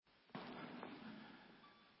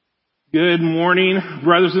Good morning,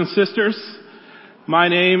 brothers and sisters. My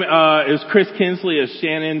name is Chris Kinsley. As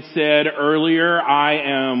Shannon said earlier, I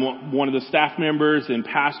am one of the staff members and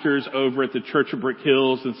pastors over at the Church of Brick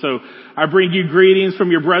Hills. And so I bring you greetings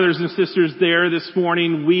from your brothers and sisters there this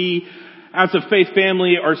morning. We, as a faith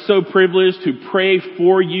family, are so privileged to pray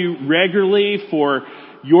for you regularly, for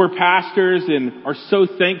your pastors, and are so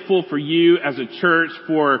thankful for you as a church,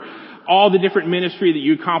 for all the different ministry that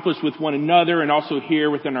you accomplish with one another and also here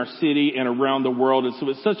within our city and around the world. And so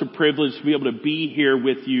it's such a privilege to be able to be here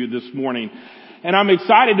with you this morning. And I'm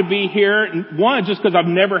excited to be here. One, just because I've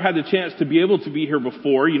never had the chance to be able to be here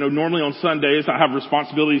before. You know, normally on Sundays I have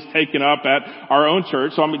responsibilities taken up at our own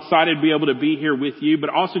church. So I'm excited to be able to be here with you. But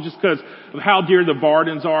also just because of how dear the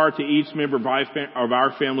Vardens are to each member of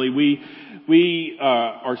our family. We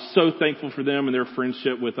are so thankful for them and their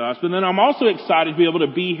friendship with us. But then I'm also excited to be able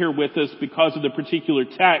to be here with us because of the particular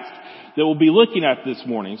text that we'll be looking at this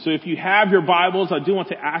morning. So if you have your Bibles, I do want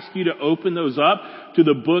to ask you to open those up to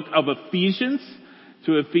the book of Ephesians,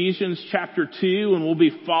 to Ephesians chapter 2, and we'll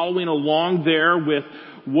be following along there with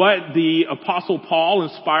what the Apostle Paul,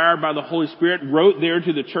 inspired by the Holy Spirit, wrote there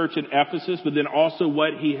to the church in Ephesus, but then also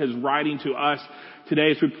what he is writing to us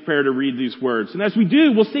today as we prepare to read these words. And as we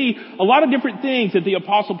do, we'll see a lot of different things that the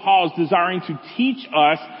Apostle Paul is desiring to teach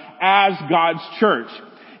us as God's church.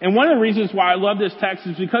 And one of the reasons why I love this text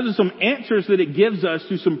is because of some answers that it gives us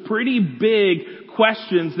to some pretty big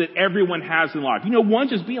questions that everyone has in life. You know, one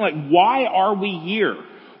just being like, why are we here?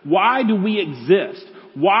 Why do we exist?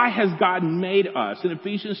 Why has God made us? And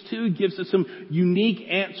Ephesians 2 gives us some unique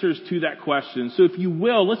answers to that question. So if you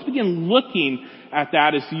will, let's begin looking at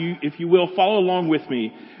that if you will, follow along with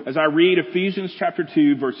me as I read Ephesians chapter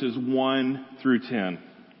 2 verses 1 through 10.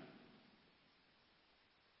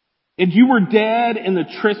 And you were dead in the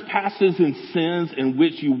trespasses and sins in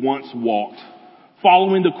which you once walked,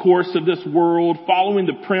 following the course of this world, following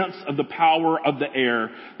the prince of the power of the air,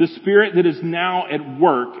 the spirit that is now at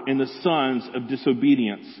work in the sons of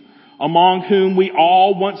disobedience, among whom we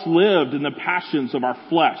all once lived in the passions of our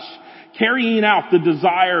flesh, carrying out the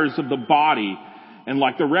desires of the body and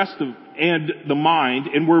the mind,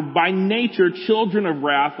 and were by nature children of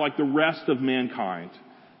wrath like the rest of mankind.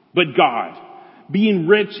 But God, being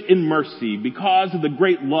rich in mercy, because of the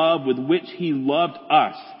great love with which he loved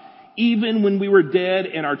us, even when we were dead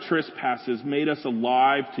in our trespasses, made us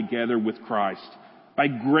alive together with Christ. By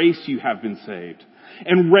grace you have been saved,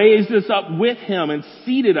 and raised us up with him and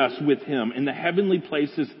seated us with him in the heavenly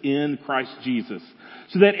places in Christ Jesus,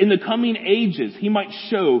 so that in the coming ages he might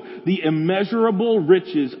show the immeasurable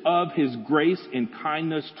riches of his grace and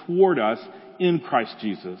kindness toward us in Christ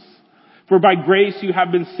Jesus. For by grace you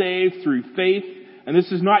have been saved through faith, and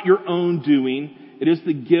this is not your own doing. It is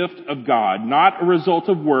the gift of God, not a result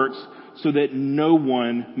of works, so that no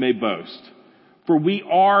one may boast. For we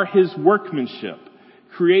are his workmanship,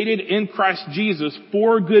 created in Christ Jesus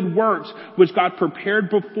for good works, which God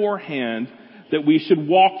prepared beforehand that we should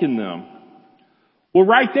walk in them. Well,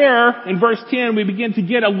 right there in verse 10, we begin to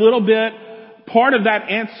get a little bit part of that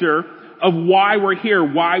answer of why we're here,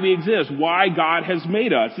 why we exist, why God has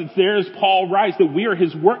made us. It's there as Paul writes that we are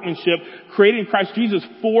his workmanship, created in Christ Jesus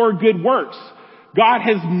for good works. God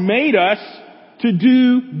has made us to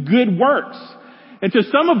do good works. And to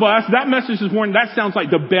some of us, that message this morning, that sounds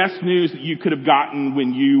like the best news that you could have gotten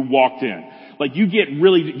when you walked in. Like you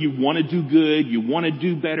want to do good, you want to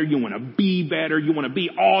do better, you want to be better, you want to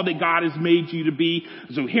be all that God has made you to be.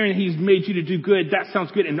 So hearing he's made you to do good, that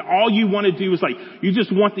sounds good. And all you want to do is you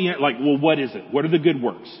just want well, what is it? What are the good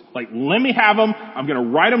works? Let me have them. I'm going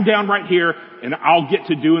to write them down right here and I'll get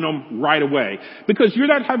to doing them right away. Because you're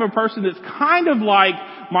that type of person that's kind of like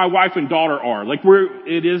my wife and daughter are.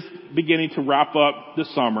 It is beginning to wrap up the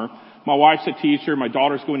summer. My wife's a teacher. My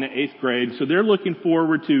daughter's going to 8th grade. So they're looking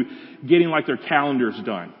forward to getting their calendars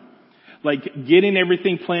done. Getting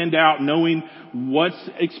everything planned out, knowing what's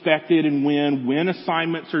expected and when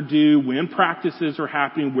assignments are due, when practices are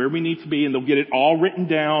happening, where we need to be, and they'll get it all written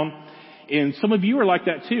down. And some of you are like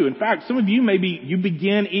that too. In fact, some of you you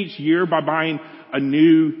begin each year by buying a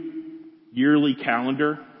new yearly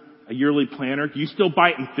calendar, a yearly planner. You still buy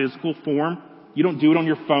it in physical form. You don't do it on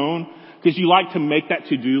your phone. Because you like to make that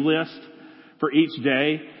to-do list for each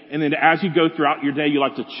day. And then as you go throughout your day, you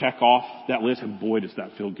like to check off that list. And boy, does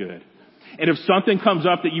that feel good. And if something comes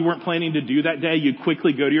up that you weren't planning to do that day, you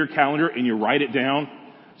quickly go to your calendar and you write it down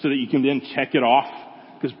so that you can then check it off.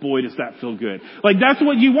 Because boy, does that feel good. That's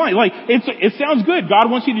what you want. It sounds good.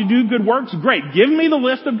 God wants you to do good works. Great. Give me the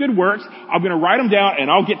list of good works. I'm going to write them down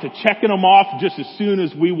and I'll get to checking them off just as soon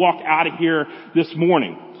as we walk out of here this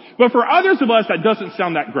morning. But for others of us, that doesn't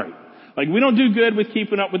sound that great. Like, we don't do good with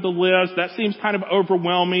keeping up with the list. That seems kind of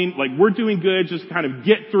overwhelming. Like, we're doing good, just kind of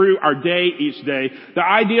get through our day each day. The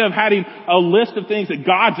idea of having a list of things that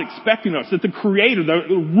God's expecting us, that the Creator,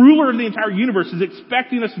 the ruler of the entire universe is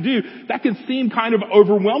expecting us to do, that can seem kind of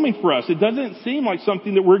overwhelming for us. It doesn't seem like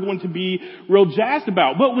something that we're going to be real jazzed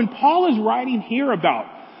about. But when Paul is writing here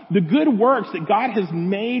about the good works that God has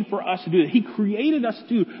made for us to do, that He created us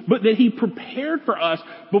to do, but that He prepared for us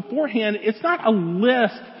beforehand, it's not a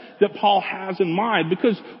list that Paul has in mind,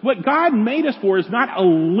 because what God made us for is not a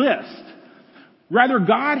list. Rather,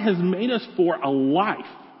 God has made us for a life.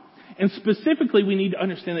 And specifically, we need to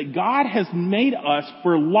understand that God has made us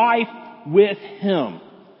for life with Him.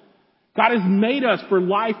 God has made us for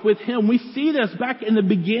life with Him. We see this back in the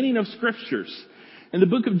beginning of Scriptures. In the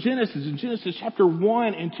book of Genesis, in Genesis chapter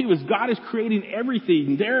 1 and 2, as God is creating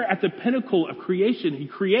everything, there at the pinnacle of creation, He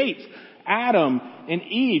creates Adam and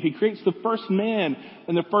Eve. He creates the first man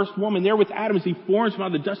and the first woman. There with Adam, as He forms him out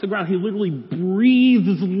of the dust of the ground, He literally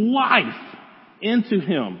breathes life into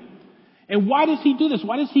him. And why does He do this?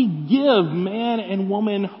 Why does He give man and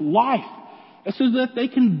woman life? It's so that they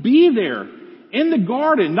can be there in the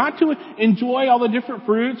garden, not to enjoy all the different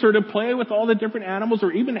fruits or to play with all the different animals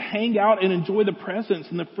or even hang out and enjoy the presence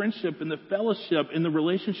and the friendship and the fellowship and the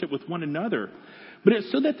relationship with one another. But it's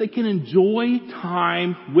so that they can enjoy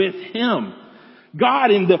time with Him.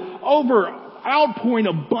 God, in the outpouring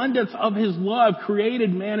abundance of His love,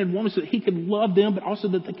 created man and woman so that He could love them, but also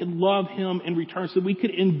that they could love Him in return, so we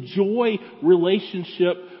could enjoy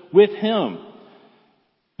relationship with Him.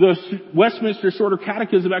 The Westminster Shorter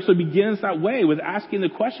Catechism actually begins that way, with asking the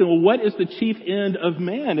question, well, what is the chief end of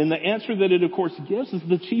man? And the answer that it, of course, gives is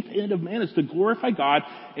the chief end of man is to glorify God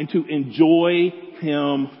and to enjoy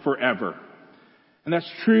Him forever. And that's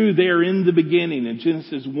true there in the beginning in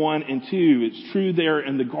Genesis 1 and 2. It's true there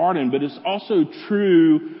in the garden, but it's also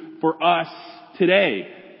true for us today.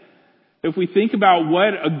 If we think about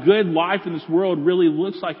what a good life in this world really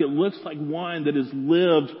looks like, it looks like one that is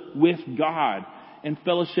lived with God and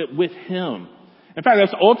fellowship with Him. In fact,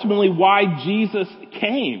 that's ultimately why Jesus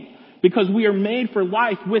came, because we are made for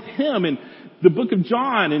life with Him. In the book of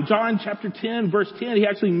John, in John chapter 10, verse 10, He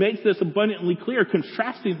actually makes this abundantly clear,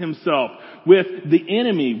 contrasting Himself with the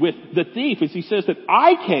enemy, with the thief, as He says that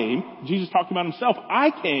I came, Jesus talking about Himself,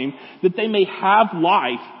 I came that they may have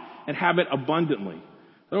life and have it abundantly. In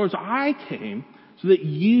other words, I came so that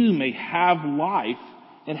you may have life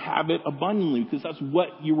and have it abundantly, because that's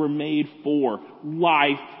what you were made for,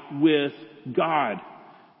 life with God.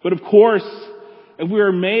 But of course, if we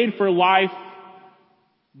were made for life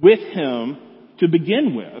with Him to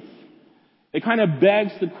begin with, it kind of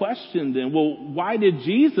begs the question then, well, why did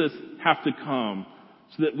Jesus have to come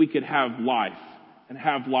so that we could have life and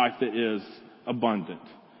have life that is abundant?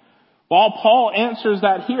 Well, Paul answers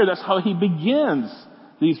that here. That's how he begins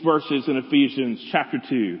these verses in Ephesians chapter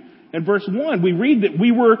 2. In verse 1, we read that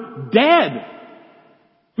we were dead.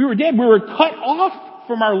 We were dead. We were cut off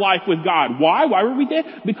from our life with God. Why? Why were we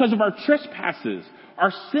dead? Because of our trespasses,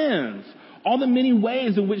 our sins, all the many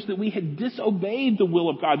ways in which that we had disobeyed the will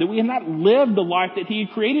of God, that we had not lived the life that He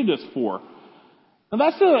had created us for. Now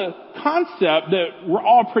that's a concept that we're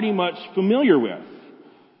all pretty much familiar with.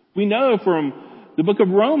 We know from the book of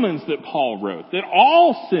Romans that Paul wrote that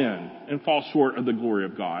all sin and fall short of the glory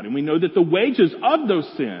of God. And we know that the wages of those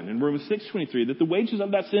sin, in Romans 6:23, that the wages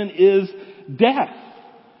of that sin is death.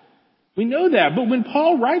 We know that. But when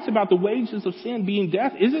Paul writes about the wages of sin being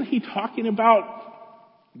death, isn't he talking about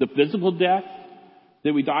the physical death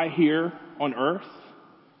that we die here on earth?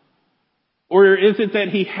 Or is it that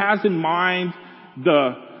he has in mind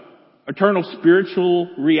the eternal spiritual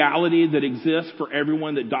reality that exists for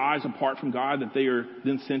everyone that dies apart from God, that they are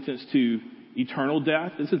then sentenced to eternal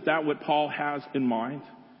death? Isn't that what Paul has in mind?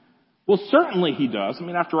 Well, certainly he does. I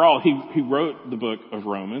mean, after all, he wrote the book of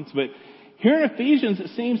Romans. But here in Ephesians, it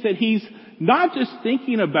seems that he's not just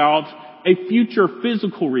thinking about a future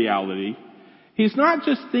physical reality. He's not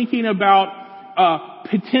just thinking about a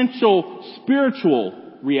potential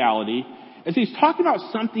spiritual reality, as he's talking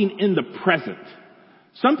about something in the present.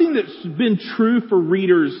 Something that's been true for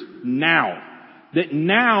readers now. That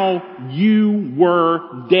now you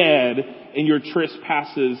were dead in your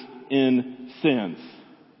trespasses and sins.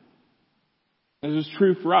 This is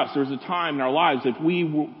true for us. There was a time in our lives that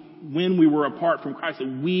when we were apart from Christ,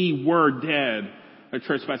 that we were dead in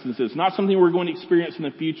trespasses and sins. Not something we're going to experience in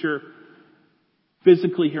the future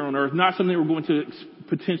physically here on earth. Not something we're going to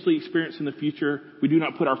potentially experience in the future. We do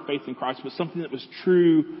not put our faith in Christ, but something that was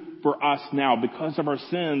true for us now. Because of our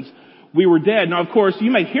sins, we were dead. Now, of course,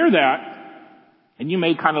 you may hear that, and you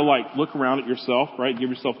may kind of like look around at yourself, right? Give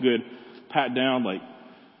yourself a good pat down, like,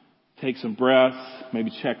 take some breaths,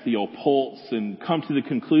 maybe check the old pulse, and come to the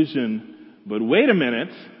conclusion, but wait a minute,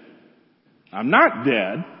 I'm not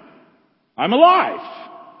dead, I'm alive.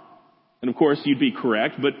 And of course you'd be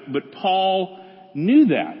correct, but Paul knew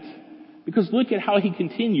that. Because look at how he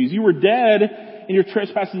continues. You were dead in your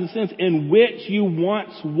trespasses and sins in which you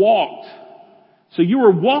once walked. So you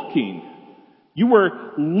were walking. You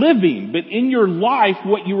were living. But in your life,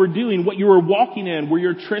 what you were doing, what you were walking in were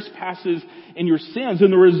your trespasses and your sins.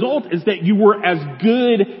 And the result is that you were as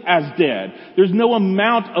good as dead. There's no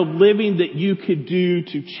amount of living that you could do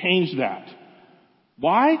to change that.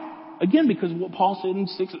 Why? Again, because of what Paul said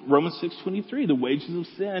in Romans 6:23, the wages of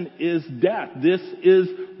sin is death. This is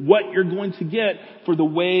what you're going to get for the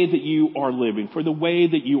way that you are living, for the way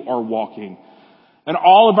that you are walking. And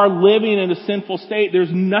all of our living in a sinful state,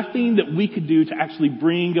 there's nothing that we could do to actually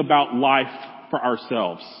bring about life for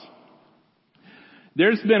ourselves.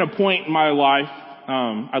 There's been a point in my life,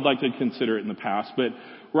 I'd like to consider it in the past, but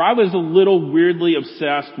where I was a little weirdly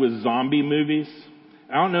obsessed with zombie movies.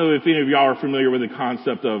 I don't know if any of y'all are familiar with the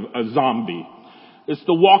concept of a zombie. It's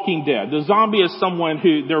The Walking Dead. The zombie is someone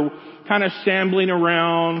who they're kind of shambling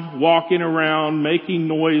around, walking around, making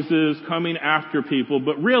noises, coming after people,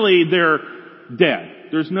 but really they're dead.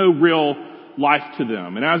 There's no real life to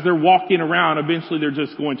them. And as they're walking around, eventually they're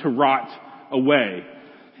just going to rot away.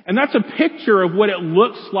 And that's a picture of what it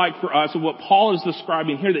looks like for us, of what Paul is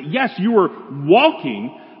describing here, that yes, you were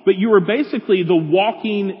walking, but you were basically the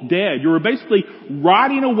walking dead. You were basically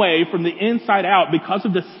rotting away from the inside out because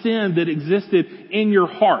of the sin that existed in your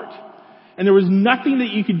heart. And there was nothing that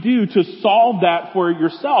you could do to solve that for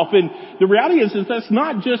yourself. And the reality is that's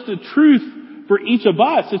not just a truth for each of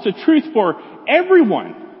us. It's a truth for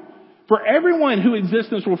everyone. For everyone who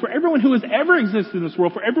exists in this world. For everyone who has ever existed in this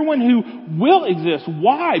world. For everyone who will exist.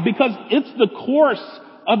 Why? Because it's the course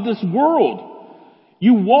of this world.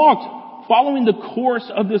 You walked following the course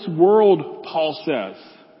of this world, Paul says.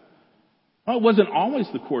 Well, it wasn't always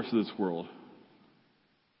the course of this world.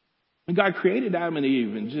 When God created Adam and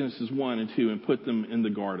Eve in Genesis 1 and 2 and put them in the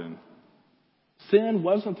garden, sin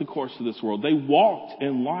wasn't the course of this world. They walked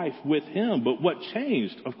in life with Him. But what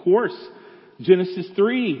changed? Of course, Genesis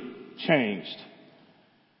 3 changed.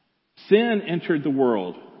 Sin entered the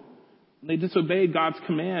world. They disobeyed God's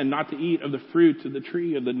command not to eat of the fruit of the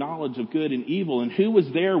tree of the knowledge of good and evil. And who was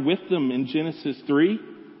there with them in Genesis 3?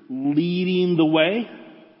 Leading the way?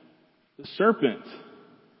 The serpent.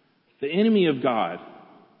 The enemy of God.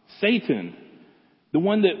 Satan. The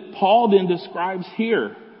one that Paul then describes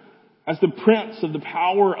here as the prince of the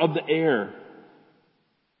power of the air.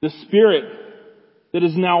 The spirit that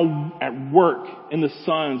is now at work in the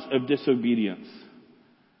sons of disobedience.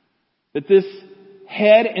 That this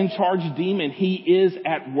head in charge demon, he is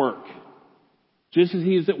at work. Just as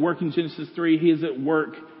he is at work in Genesis 3, he is at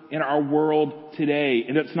work in our world today.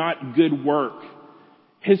 And it's not good work.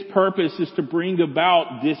 His purpose is to bring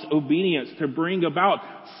about disobedience, to bring about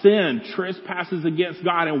sin, trespasses against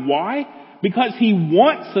God. And why? Because he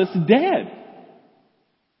wants us dead.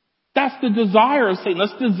 That's the desire of Satan.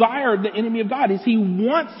 That's the desire of the enemy of God, is he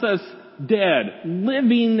wants us dead,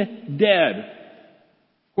 living dead.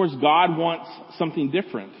 Of course, God wants something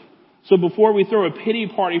different. So before we throw a pity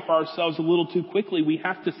party for ourselves a little too quickly, we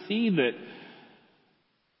have to see that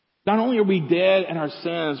not only are we dead in our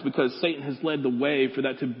sins because Satan has led the way for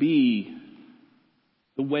that to be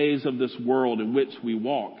the ways of this world in which we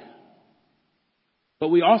walk, but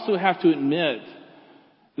we also have to admit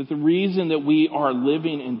that the reason that we are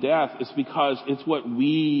living in death is because it's what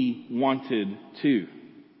we wanted to.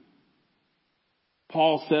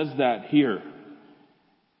 Paul says that here.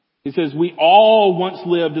 He says, we all once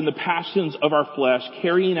lived in the passions of our flesh,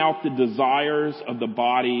 carrying out the desires of the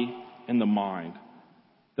body and the mind.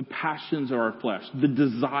 The passions of our flesh, the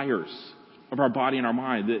desires of our body and our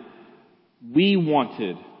mind, that we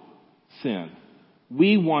wanted sin.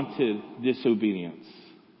 We wanted disobedience.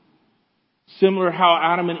 Similar how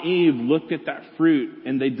Adam and Eve looked at that fruit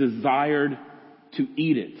and they desired to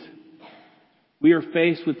eat it. We are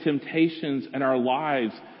faced with temptations in our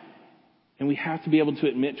lives, and we have to be able to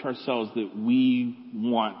admit to ourselves that we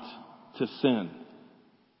want to sin.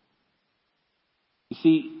 You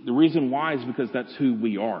see, the reason why is because that's who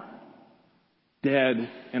we are. Dead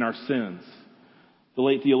in our sins. The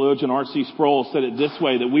late theologian R.C. Sproul said it this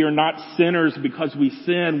way, that we are not sinners because we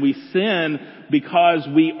sin because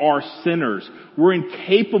we are sinners. We're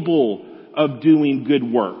incapable of doing good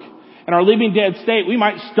work. In our living dead state, we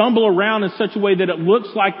might stumble around in such a way that it looks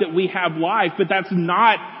like that we have life, but that's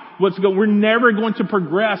not we're never going to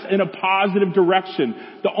progress in a positive direction.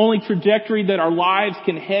 The only trajectory that our lives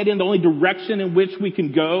can head in, the only direction in which we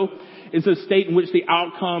can go, is a state in which the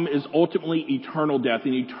outcome is ultimately eternal death,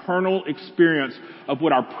 an eternal experience of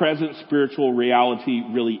what our present spiritual reality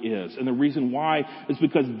really is. And the reason why is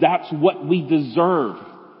because that's what we deserve.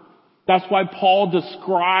 That's why Paul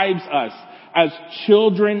describes us as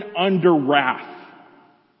children under wrath,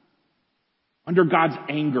 under God's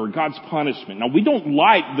anger, God's punishment. Now, we don't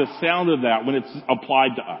like the sound of that when it's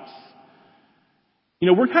applied to us. You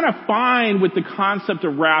know, we're kind of fine with the concept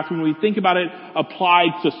of wrath when we think about it applied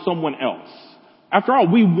to someone else. After all,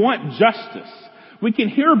 we want justice. We can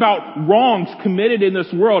hear about wrongs committed in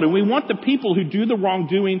this world, and we want the people who do the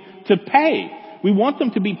wrongdoing to pay. We want them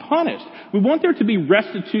to be punished. We want there to be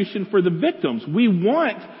restitution for the victims. We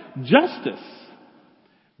want justice.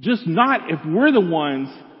 Just not if we're the ones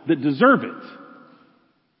that deserve it.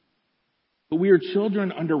 But we are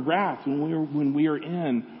children under wrath when we are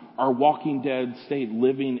in our walking dead state,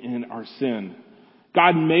 living in our sin.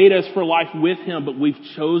 God made us for life with Him, but we've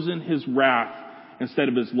chosen His wrath instead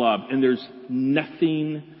of His love. And there's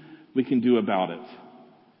nothing we can do about it.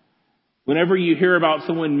 Whenever you hear about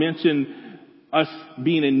someone mention us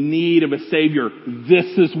being in need of a Savior,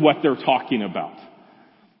 this is what they're talking about.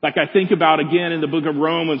 Like I think about again in the book of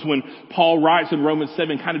Romans when Paul writes in Romans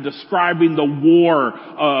 7 kind of describing the war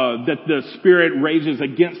that the Spirit rages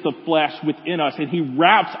against the flesh within us. And he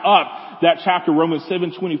wraps up that chapter, Romans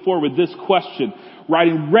 7:24, with this question,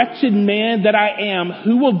 writing, "Wretched man that I am,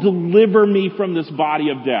 who will deliver me from this body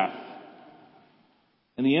of death?"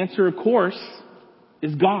 And the answer, of course,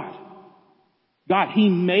 is God. God, He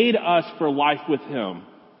made us for life with Him,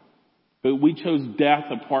 but we chose death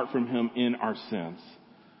apart from Him in our sins.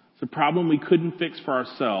 It's a problem we couldn't fix for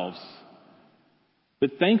ourselves.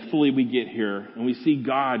 But thankfully we get here and we see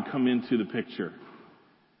God come into the picture.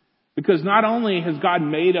 Because not only has God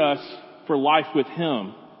made us for life with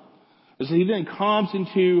Him, but He then comes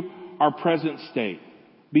into our present state,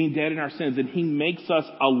 being dead in our sins, and He makes us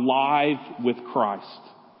alive with Christ.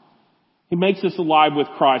 He makes us alive with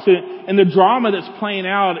Christ. And the drama that's playing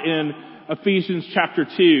out in Ephesians chapter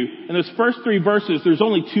 2, in those first 3 verses, there's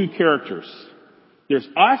only 2 characters. There's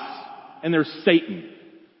us and there's Satan.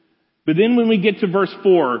 But then when we get to verse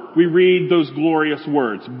 4, we read those glorious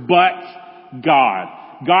words, "But God."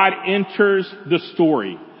 God enters the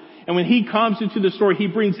story. And when He comes into the story, He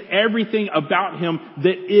brings everything about Him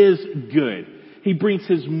that is good. He brings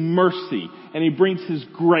His mercy, and He brings His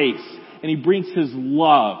grace, and He brings His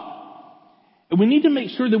love. And we need to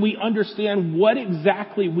make sure that we understand what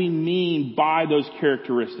exactly we mean by those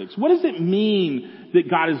characteristics. What does it mean that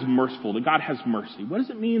God is merciful, that God has mercy? What does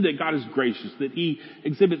it mean that God is gracious, that He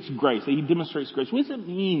exhibits grace, that He demonstrates grace? What does it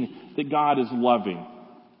mean that God is loving?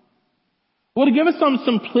 Well, to give us some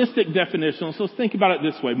simplistic definitions, let's think about it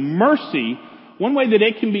this way. Mercy, one way that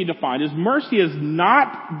it can be defined is mercy is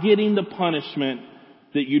not getting the punishment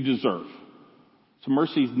that you deserve. So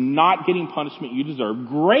mercy is not getting punishment you deserve.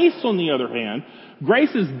 Grace, on the other hand,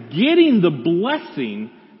 grace is getting the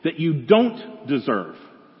blessing that you don't deserve.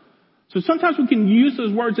 So sometimes we can use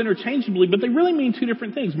those words interchangeably, but they really mean 2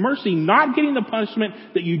 different things. Mercy, not getting the punishment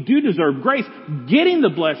that you do deserve. Grace, getting the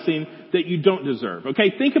blessing that you don't deserve.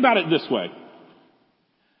 Okay, think about it this way.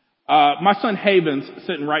 My son Haven's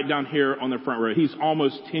sitting right down here on the front row. He's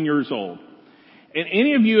almost 10 years old. And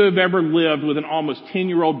any of you who have ever lived with an almost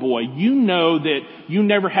 10-year-old boy, you know that you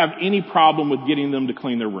never have any problem with getting them to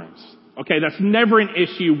clean their rooms. Okay, that's never an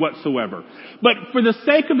issue whatsoever. But for the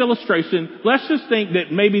sake of illustration, let's just think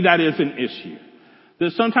that maybe that is an issue.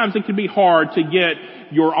 That sometimes it can be hard to get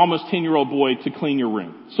your almost 10-year-old boy to clean your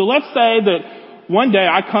room. So let's say that one day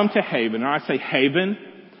I come to Haven and I say, "Haven,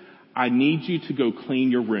 I need you to go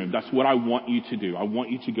clean your room. That's what I want you to do. I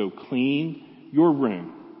want you to go clean your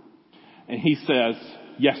room." And he says,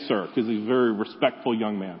 "Yes, sir," because he's a very respectful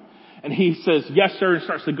young man. And he says, "Yes, sir," and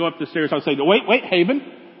starts to go up the stairs. I say, wait, Haven.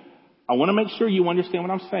 I want to make sure you understand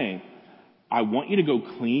what I'm saying. I want you to go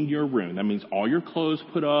clean your room. That means all your clothes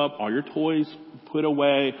put up, all your toys put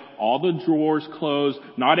away, all the drawers closed,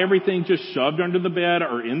 not everything just shoved under the bed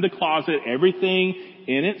or in the closet, everything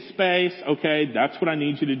in its space. Okay, that's what I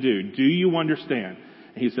need you to do. Do you understand?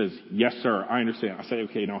 And he says, "Yes, sir, I understand." I say,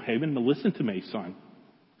 "Okay, now Haven, listen to me, son.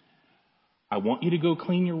 I want you to go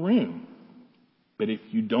clean your room. But if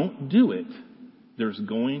you don't do it, there's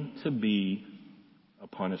going to be a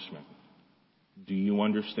punishment. Do you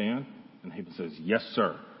understand?" And Haven says, "Yes,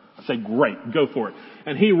 sir." I say, "Great, go for it."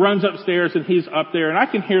 And he runs upstairs and he's up there and I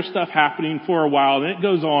can hear stuff happening for a while and it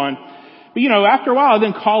goes on. But after a while I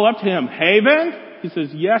then call up to him, "Haven?" He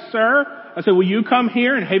says, "Yes, sir." I say, "Will you come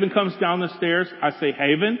here?" And Haven comes down the stairs. I say,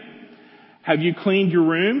 "Haven, have you cleaned your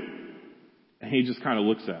room?" And he just kind of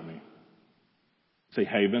looks at me. I say,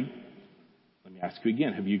 "Haven, let me Ask you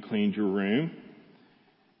again, have you cleaned your room?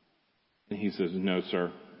 And he says, no,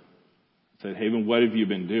 sir. I said, Haven, what have you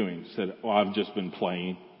been doing? He said, oh, I've just been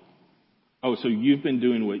playing. Oh, so you've been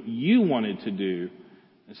doing what you wanted to do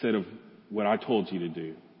instead of what I told you to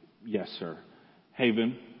do. Yes, sir.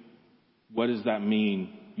 Haven, what does that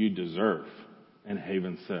mean you deserve? And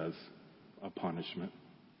Haven says, a punishment.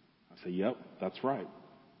 I say, yep, that's right.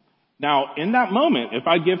 Now, in that moment, if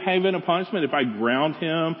I give Haven a punishment, if I ground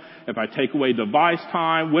him, if I take away device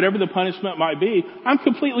time, whatever the punishment might be, I'm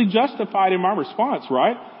completely justified in my response,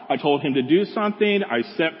 right? I told him to do something. I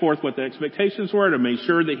set forth what the expectations were to make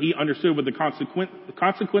sure that he understood what the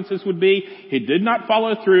consequences would be. He did not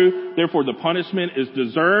follow through. Therefore, the punishment is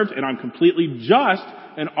deserved, and I'm completely just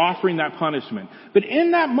in offering that punishment. But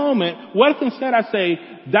in that moment, what if instead I say,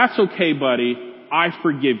 that's okay, buddy. I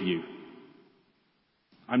forgive you.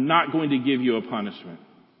 I'm not going to give you a punishment.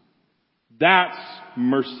 That's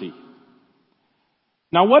mercy.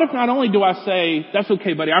 Now, what if not only do I say, that's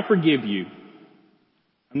okay, buddy, I forgive you.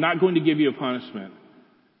 I'm not going to give you a punishment.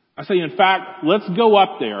 I say, in fact, let's go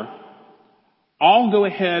up there. I'll go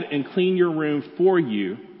ahead and clean your room for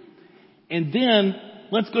you. And then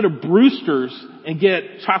let's go to Brewster's and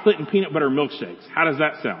get chocolate and peanut butter milkshakes. How does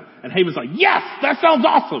that sound? And Haven's like, yes, that sounds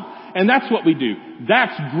awesome. And that's what we do.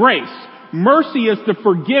 That's grace. Mercy is the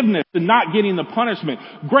forgiveness and not getting the punishment.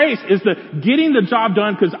 Grace is the getting the job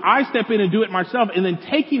done because I step in and do it myself and then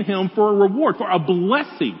taking him for a reward, for a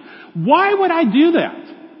blessing. Why would I do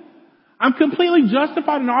that? I'm completely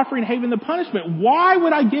justified in offering Haven the punishment. Why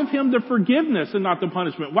would I give him the forgiveness and not the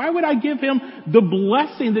punishment? Why would I give him the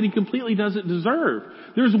blessing that he completely doesn't deserve?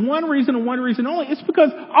 There's one reason and one reason only. It's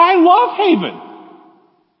because I love Haven.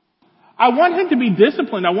 I want him to be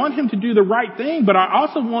disciplined. I want him to do the right thing, but I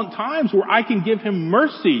also want times where I can give him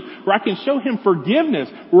mercy, where I can show him forgiveness,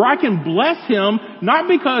 where I can bless him, not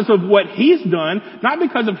because of what he's done, not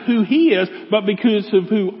because of who he is, but because of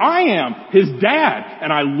who I am, his dad,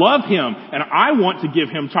 and I love him, and I want to give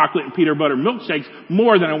him chocolate and peanut butter milkshakes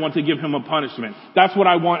more than I want to give him a punishment. That's what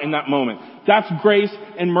I want in that moment. That's grace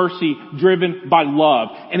and mercy driven by love.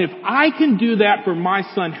 And if I can do that for my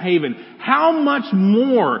son Haven, how much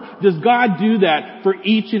more does God do that for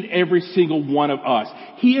each and every single one of us?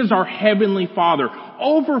 He is our heavenly Father,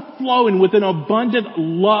 overflowing with an abundant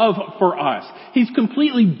love for us. He's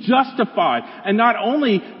completely justified and not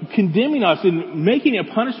only condemning us and making a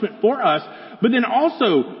punishment for us, but then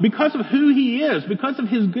also, because of who he is, because of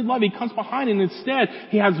his good love, he comes behind and instead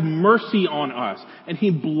he has mercy on us and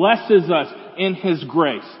he blesses us in his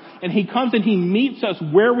grace. And he comes and he meets us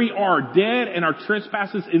where we are, dead in our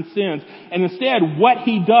trespasses and sins. And instead, what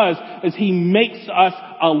he does is he makes us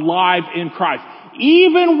alive in Christ.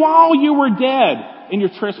 Even while you were dead in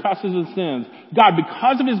your trespasses and sins, God,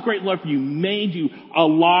 because of his great love for you, made you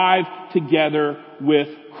alive together with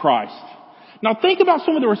Christ. Now think about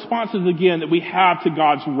some of the responses again that we have to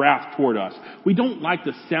God's wrath toward us. We don't like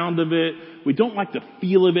the sound of it. We don't like the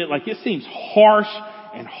feel of it. Like it seems harsh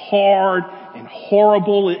and hard and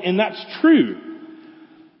horrible, and that's true.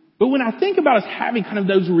 But when I think about us having kind of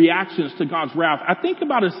those reactions to God's wrath, I think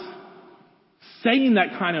about us saying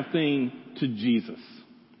that kind of thing to Jesus.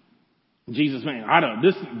 Jesus, man,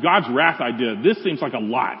 God's wrath idea, this seems like a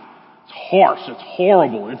lot. It's harsh, it's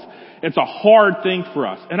horrible, it's a hard thing for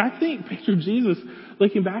us. And I think, picture Jesus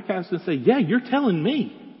looking back at us and say, yeah, you're telling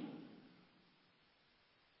me.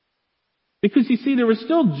 Because you see, there was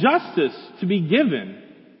still justice to be given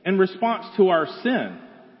in response to our sin.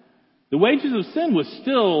 The wages of sin was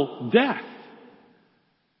still death.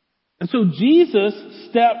 And so Jesus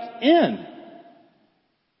stepped in.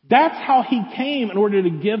 That's how he came in order to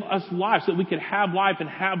give us life, so that we could have life and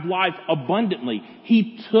have life abundantly.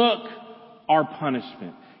 He took our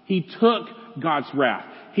punishment. He took God's wrath.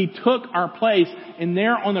 He took our place, and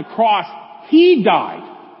there on the cross, he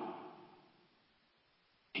died.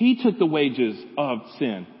 He took the wages of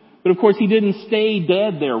sin. But of course, he didn't stay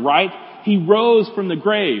dead there, right? He rose from the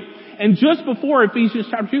grave. And just before Ephesians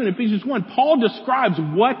chapter 2 and Ephesians 1, Paul describes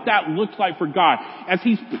what that looks like for God as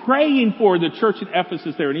he's praying for the church at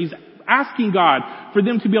Ephesus there. And he's asking God for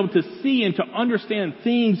them to be able to see and to understand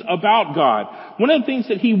things about God. One of the things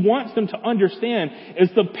that he wants them to understand is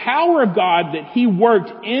the power of God that he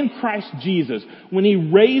worked in Christ Jesus when he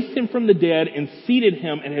raised him from the dead and seated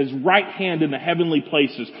him at his right hand in the heavenly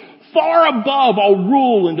places, far above all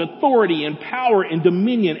rule and authority and power and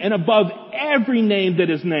dominion, and above every name that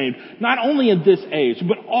is named, not only in this age,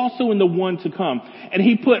 but also in the one to come. And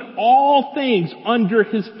he put all things under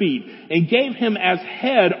his feet and gave him as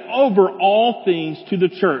head over all things to the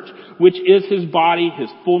church, which is his body, his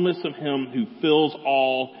fullness of him who fills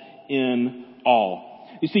all in all.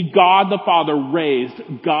 You see, God the Father raised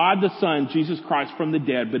God the Son, Jesus Christ, from the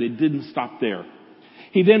dead, but it didn't stop there.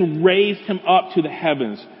 He then raised him up to the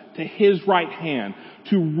heavens, to his right hand,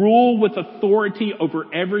 to rule with authority over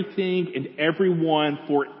everything and everyone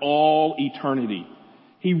for all eternity.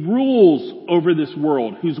 He rules over this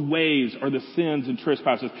world whose ways are the sins and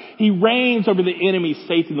trespasses. He reigns over the enemy,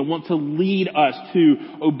 Satan, that wants to lead us to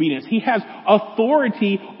obedience. He has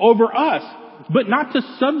authority over us, but not to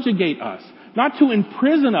subjugate us, not to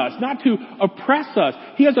imprison us, not to oppress us.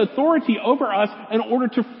 He has authority over us in order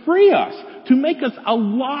to free us, to make us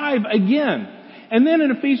alive again. And then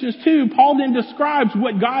in Ephesians 2, Paul then describes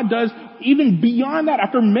what God does even beyond that.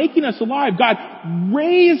 After making us alive, God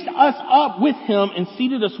raised us up with him and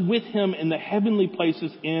seated us with him in the heavenly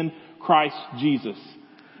places in Christ Jesus.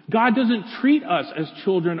 God doesn't treat us as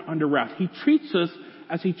children under wrath. He treats us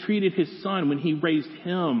as he treated his son when he raised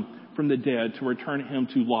him from the dead to return him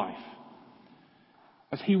to life.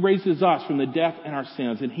 As he raises us from the death in our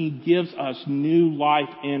sins and he gives us new life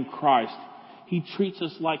in Christ, he treats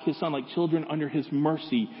us like his son, like children under his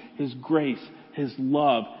mercy, his grace, his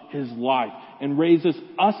love, his life, and raises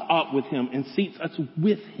us up with him and seats us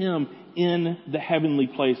with him in the heavenly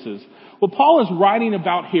places. What Paul is writing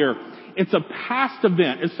about here, it's a past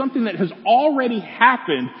event. It's something that has already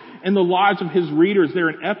happened in the lives of his readers there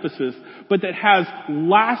in Ephesus, but that has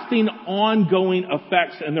lasting, ongoing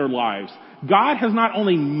effects in their lives. God has not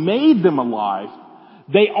only made them alive,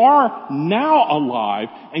 they are now alive,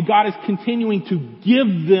 and God is continuing to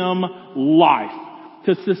give them life,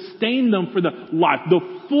 to sustain them for the life, the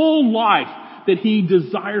full life that he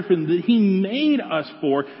desired for them, that he made us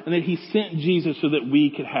for, and that he sent Jesus so that we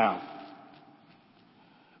could have.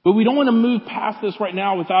 But we don't want to move past this right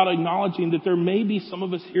now without acknowledging that there may be some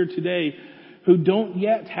of us here today who don't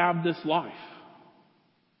yet have this life.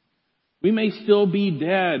 We may still be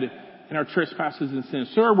dead in our trespasses and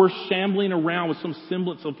sins. Sure, we're shambling around with some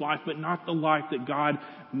semblance of life, but not the life that God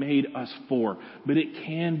made us for. But it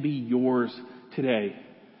can be yours today.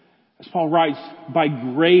 As Paul writes, by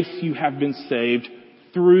grace you have been saved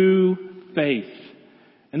through faith.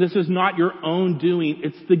 And this is not your own doing.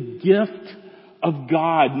 It's the gift of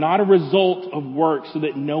God, not a result of work, so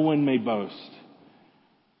that no one may boast.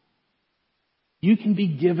 You can be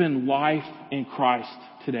given life in Christ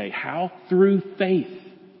today. How? Through faith.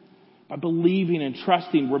 By believing and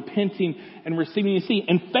trusting, repenting and receiving. You see,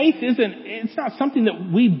 and faith it's not something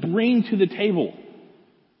that we bring to the table.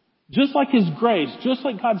 Just like his grace, just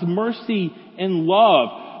like God's mercy and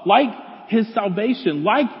love, like his salvation,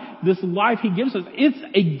 like this life he gives us, it's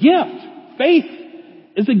a gift. Faith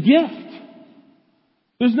is a gift.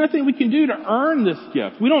 There's nothing we can do to earn this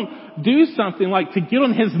gift. We don't do something like to get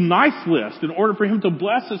on his nice list in order for him to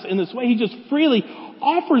bless us in this way. He just freely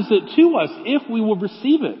offers it to us if we will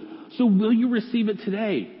receive it. So will you receive it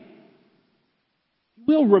today?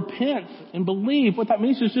 We'll repent and believe. What that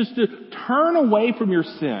means is just to turn away from your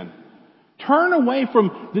sin. Turn away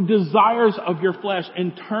from the desires of your flesh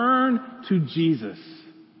and turn to Jesus.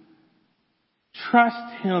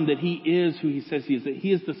 Trust him that he is who he says he is, that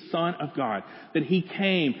he is the Son of God, that he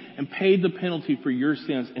came and paid the penalty for your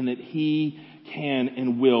sins, and that he can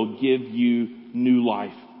and will give you new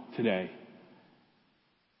life today.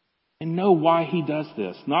 And know why he does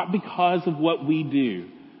this. Not because of what we do.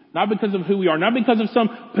 Not because of who we are. Not because of some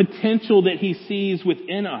potential that he sees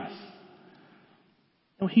within us.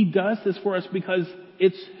 No, he does this for us because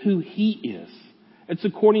it's who he is. It's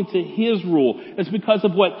according to his rule. It's because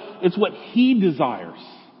of what he desires.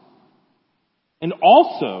 And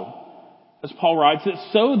also, as Paul writes,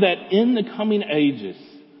 it's so that in the coming ages,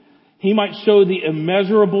 he might show the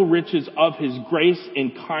immeasurable riches of his grace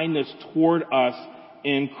and kindness toward us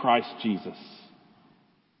in Christ Jesus.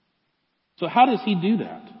 So how does he do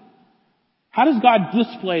that? How does God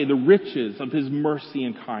display the riches of his mercy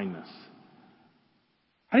and kindness?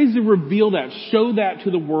 How does he reveal that, show that to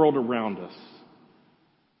the world around us?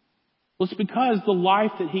 Well, it's because the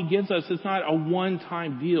life that he gives us is not a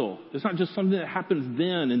one-time deal. It's not just something that happens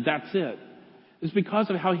then and that's it. It's because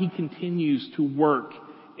of how he continues to work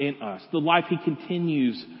in us, the life he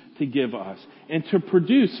continues to give us, and to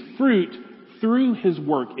produce fruit through his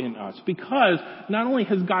work in us. Because not only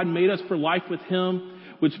has God made us for life with him,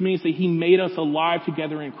 which means that he made us alive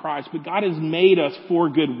together in Christ, but God has made us for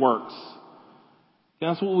good works.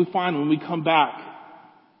 And that's what we find when we come back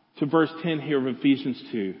to verse 10 here of Ephesians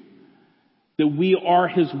 2. That we are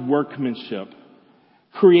his workmanship,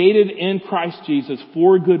 created in Christ Jesus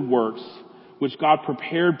for good works, which God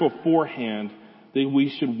prepared beforehand that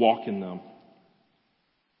we should walk in them.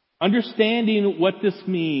 Understanding what this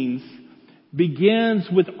means begins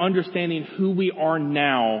with understanding who we are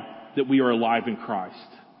now that we are alive in Christ.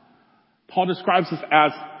 Paul describes us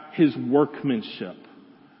as his workmanship.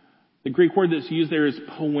 The Greek word that's used there is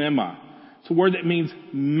poema. It's a word that means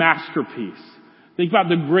masterpiece. Think about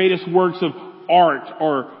the greatest works of art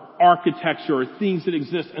or architecture or things that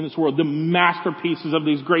exist in this world, the masterpieces of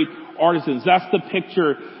these great artisans. That's the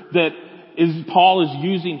picture that Paul is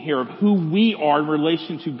using here of who we are in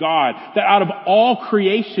relation to God. That out of all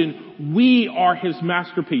creation, we are his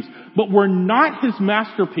masterpiece. But we're not his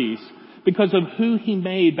masterpiece because of who he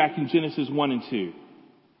made back in Genesis 1 and 2.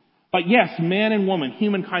 Like, yes, man and woman,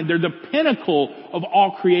 humankind, they're the pinnacle of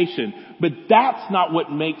all creation. But that's not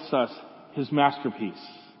what makes us his masterpiece.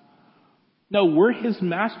 No, we're his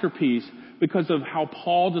masterpiece because of how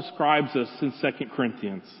Paul describes us in 2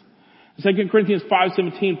 Corinthians. In 2 Corinthians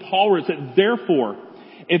 5:17, Paul writes that, therefore,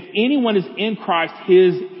 if anyone is in Christ,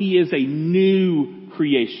 he is a new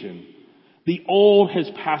creation. The old has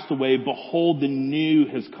passed away. Behold, the new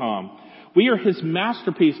has come. We are his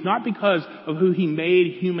masterpiece, not because of who he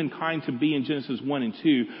made humankind to be in Genesis 1 and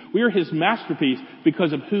 2. We are his masterpiece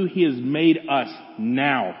because of who he has made us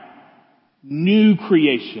now. New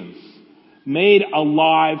creations. Made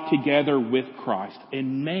alive together with Christ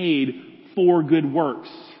and made for good works.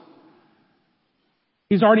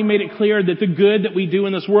 He's already made it clear that the good that we do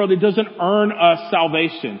in this world, it doesn't earn us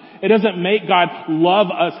salvation. It doesn't make God love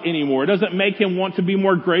us anymore. It doesn't make him want to be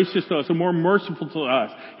more gracious to us or more merciful to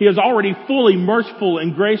us. He is already fully merciful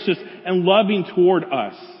and gracious and loving toward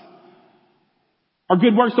us. Our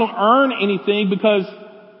good works don't earn anything because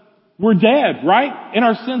we're dead, right? In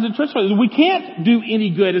our sins and trespasses. We can't do any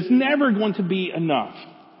good. It's never going to be enough.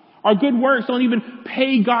 Our good works don't even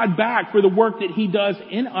pay God back for the work that he does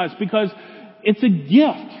in us because it's a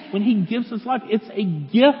gift. When he gives us life, it's a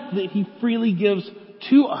gift that he freely gives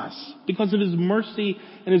to us because of his mercy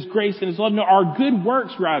and his grace and his love. No, our good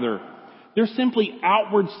works, rather, they're simply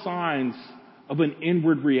outward signs of an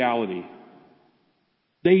inward reality.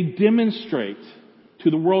 They demonstrate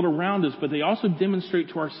to the world around us, but they also demonstrate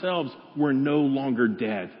to ourselves we're no longer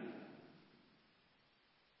dead.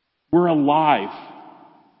 We're alive.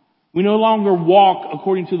 We no longer walk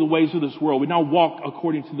according to the ways of this world. We now walk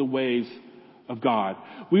according to the ways of God.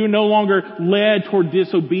 We are no longer led toward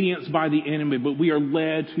disobedience by the enemy, but we are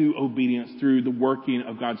led to obedience through the working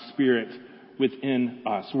of God's Spirit within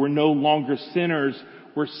us. We're no longer sinners.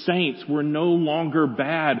 We're saints. We're no longer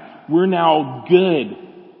bad. We're now good.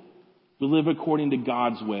 We live according to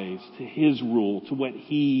God's ways, to his rule, to what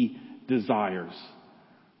he desires.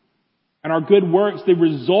 And our good works, they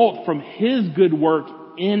result from his good work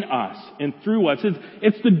in us and through us.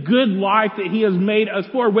 It's the good life that he has made us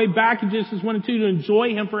for. Way back in Genesis 1 and 2, to enjoy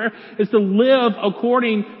him forever. It's to live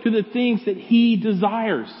according to the things that he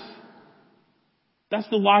desires. That's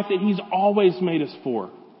the life that he's always made us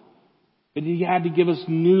for. But he had to give us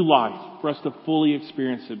new life for us to fully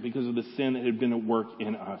experience it because of the sin that had been at work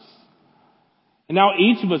in us. And now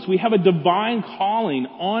each of us, we have a divine calling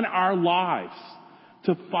on our lives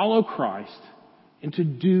to follow Christ and to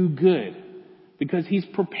do good. Because he's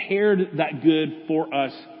prepared that good for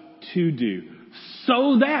us to do.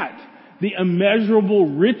 So that the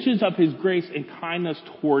immeasurable riches of his grace and kindness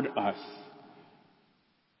toward us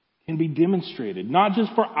can be demonstrated. Not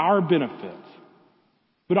just for our benefit,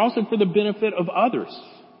 but also for the benefit of others.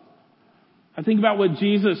 I think about what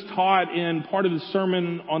Jesus taught in part of the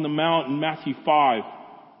Sermon on the Mount in Matthew 5.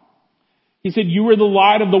 He said, you are the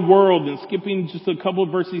light of the world. And skipping just a couple of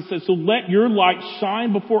verses, he says, so let your light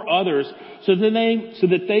shine before others so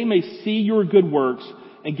that they may see your good works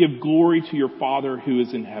and give glory to your Father who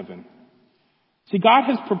is in heaven. See, God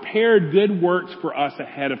has prepared good works for us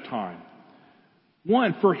ahead of time.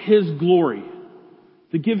 One, for his glory,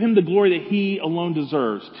 to give him the glory that he alone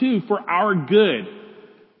deserves. Two, for our good,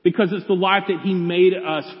 because it's the life that he made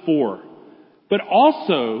us for. But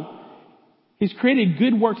also, he's created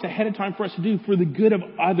good works ahead of time for us to do for the good of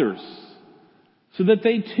others, so that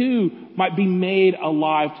they too might be made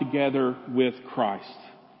alive together with Christ.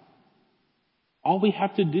 All we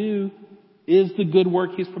have to do is the good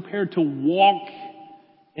work he's prepared, to walk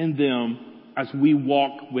in them as we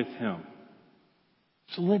walk with him.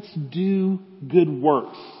 So let's do good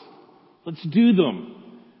works. Let's do them.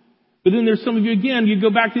 But then there's some of you, again, you go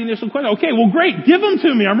back to the initial question. Okay, well great, give them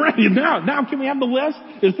to me. I'm ready. Now can we have the list?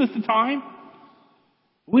 Is this the time?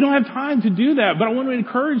 We don't have time to do that, but I want to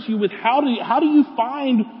encourage you with how do you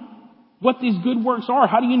find what these good works are?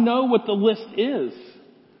 How do you know what the list is?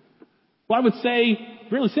 Well, I would say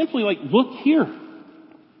really simply, look here.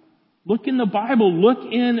 Look in the Bible.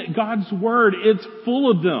 Look in God's Word. It's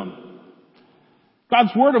full of them.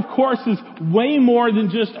 God's Word, of course, is way more than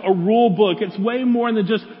just a rule book. It's way more than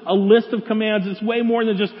just a list of commands. It's way more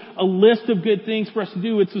than just a list of good things for us to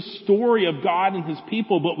do. It's a story of God and His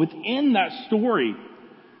people. But within that story,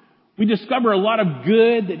 we discover a lot of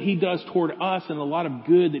good that He does toward us and a lot of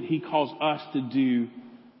good that He calls us to do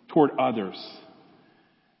toward others.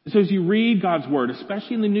 So as you read God's Word,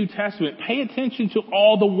 especially in the New Testament, pay attention to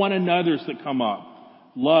all the one another's that come up.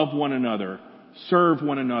 Love one another. Serve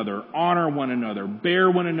one another, honor one another, bear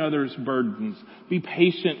one another's burdens, be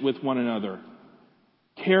patient with one another,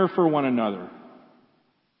 care for one another.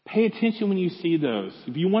 Pay attention when you see those.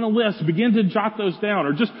 If you want a list, begin to jot those down,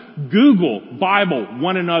 or just Google Bible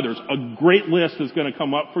one another's. A great list is going to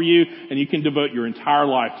come up for you, and you can devote your entire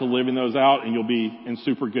life to living those out, and you'll be in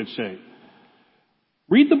super good shape.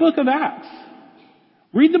 Read the book of Acts.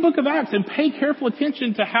 Read the book of Acts and pay careful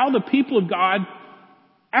attention to how the people of God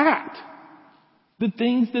act. The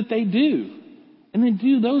things that they do. And then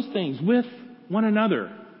do those things with one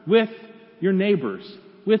another, with your neighbors,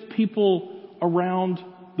 with people around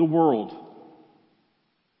the world.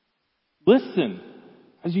 Listen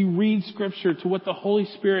as you read Scripture to what the Holy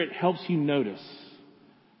Spirit helps you notice.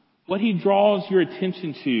 What He draws your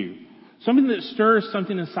attention to. Something that stirs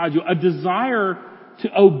something inside you. A desire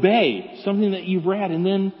to obey something that you've read, and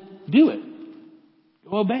then do it.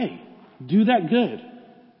 Go obey. Do that good.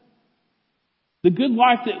 The good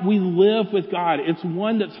life that we live with God, it's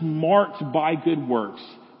one that's marked by good works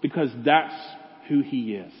because that's who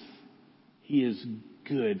He is. He is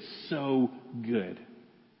good, so good.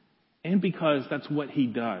 And because that's what He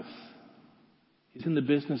does. He's in the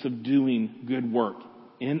business of doing good work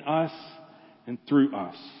in us and through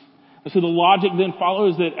us. And so the logic then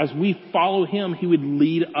follows that as we follow Him, He would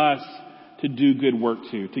lead us to do good work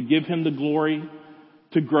too, to give Him the glory,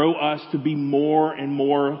 to grow us to be more and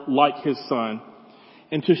more like His Son,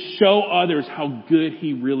 and to show others how good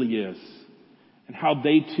He really is, and how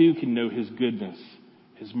they too can know His goodness,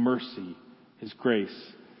 His mercy, His grace,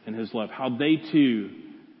 and His love. How they too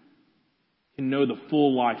can know the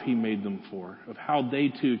full life He made them for, of how they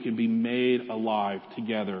too can be made alive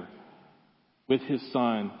together with His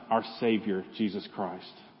Son, our Savior, Jesus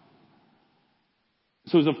Christ.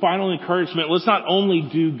 So as a final encouragement, let's not only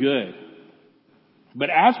do good, but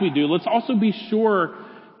as we do, let's also be sure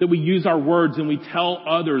that we use our words and we tell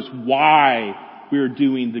others why we are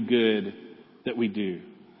doing the good that we do.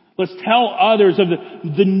 Let's tell others of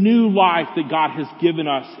the new life that God has given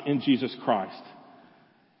us in Jesus Christ.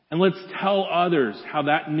 And let's tell others how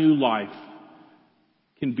that new life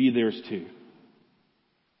can be theirs too.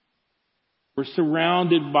 We're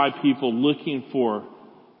surrounded by people looking for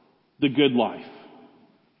the good life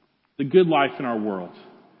in our world.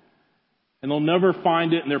 And they'll never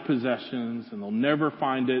find it in their possessions, and they'll never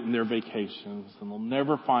find it in their vacations, and they'll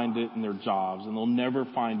never find it in their jobs, and they'll never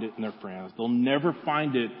find it in their friends. They'll never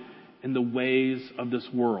find it in the ways of this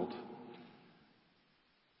world.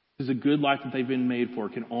 Because the good life that they've been made for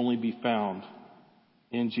can only be found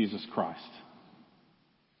in Jesus Christ.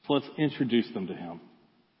 So let's introduce them to Him.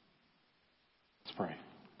 Let's pray.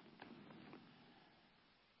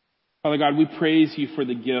 Father God, we praise You for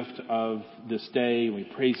the gift of this day. We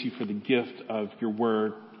praise You for the gift of Your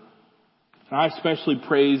Word. And I especially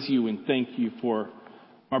praise You and thank You for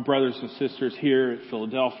my brothers and sisters here at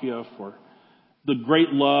Philadelphia, for the great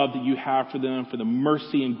love that You have for them, for the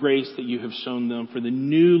mercy and grace that You have shown them, for the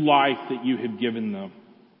new life that You have given them.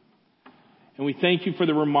 And we thank You for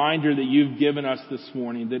the reminder that You've given us this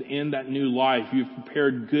morning, that in that new life You've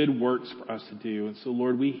prepared good works for us to do. And so,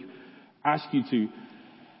 Lord, we ask You to,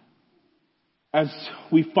 as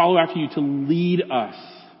we follow after You, to lead us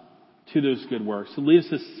to those good works, to lead us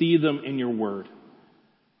to see them in Your Word,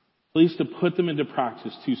 lead us to put them into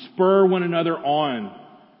practice, to spur one another on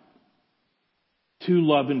to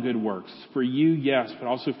love and good works. For You, yes, but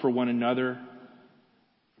also for one another,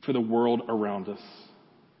 for the world around us.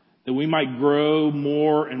 That we might grow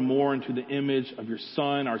more and more into the image of Your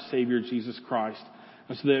Son, our Savior, Jesus Christ,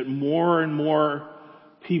 and so that more and more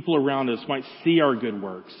people around us might see our good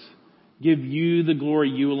works, give You the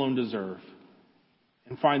glory You alone deserve,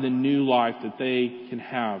 and find the new life that they can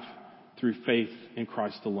have through faith in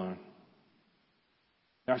Christ alone.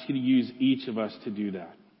 I ask You to use each of us to do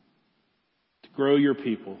that, to grow Your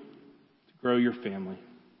people, to grow Your family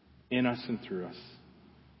in us and through us.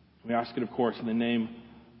 We ask it, of course, in the name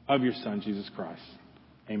of Your Son, Jesus Christ.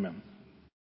 Amen.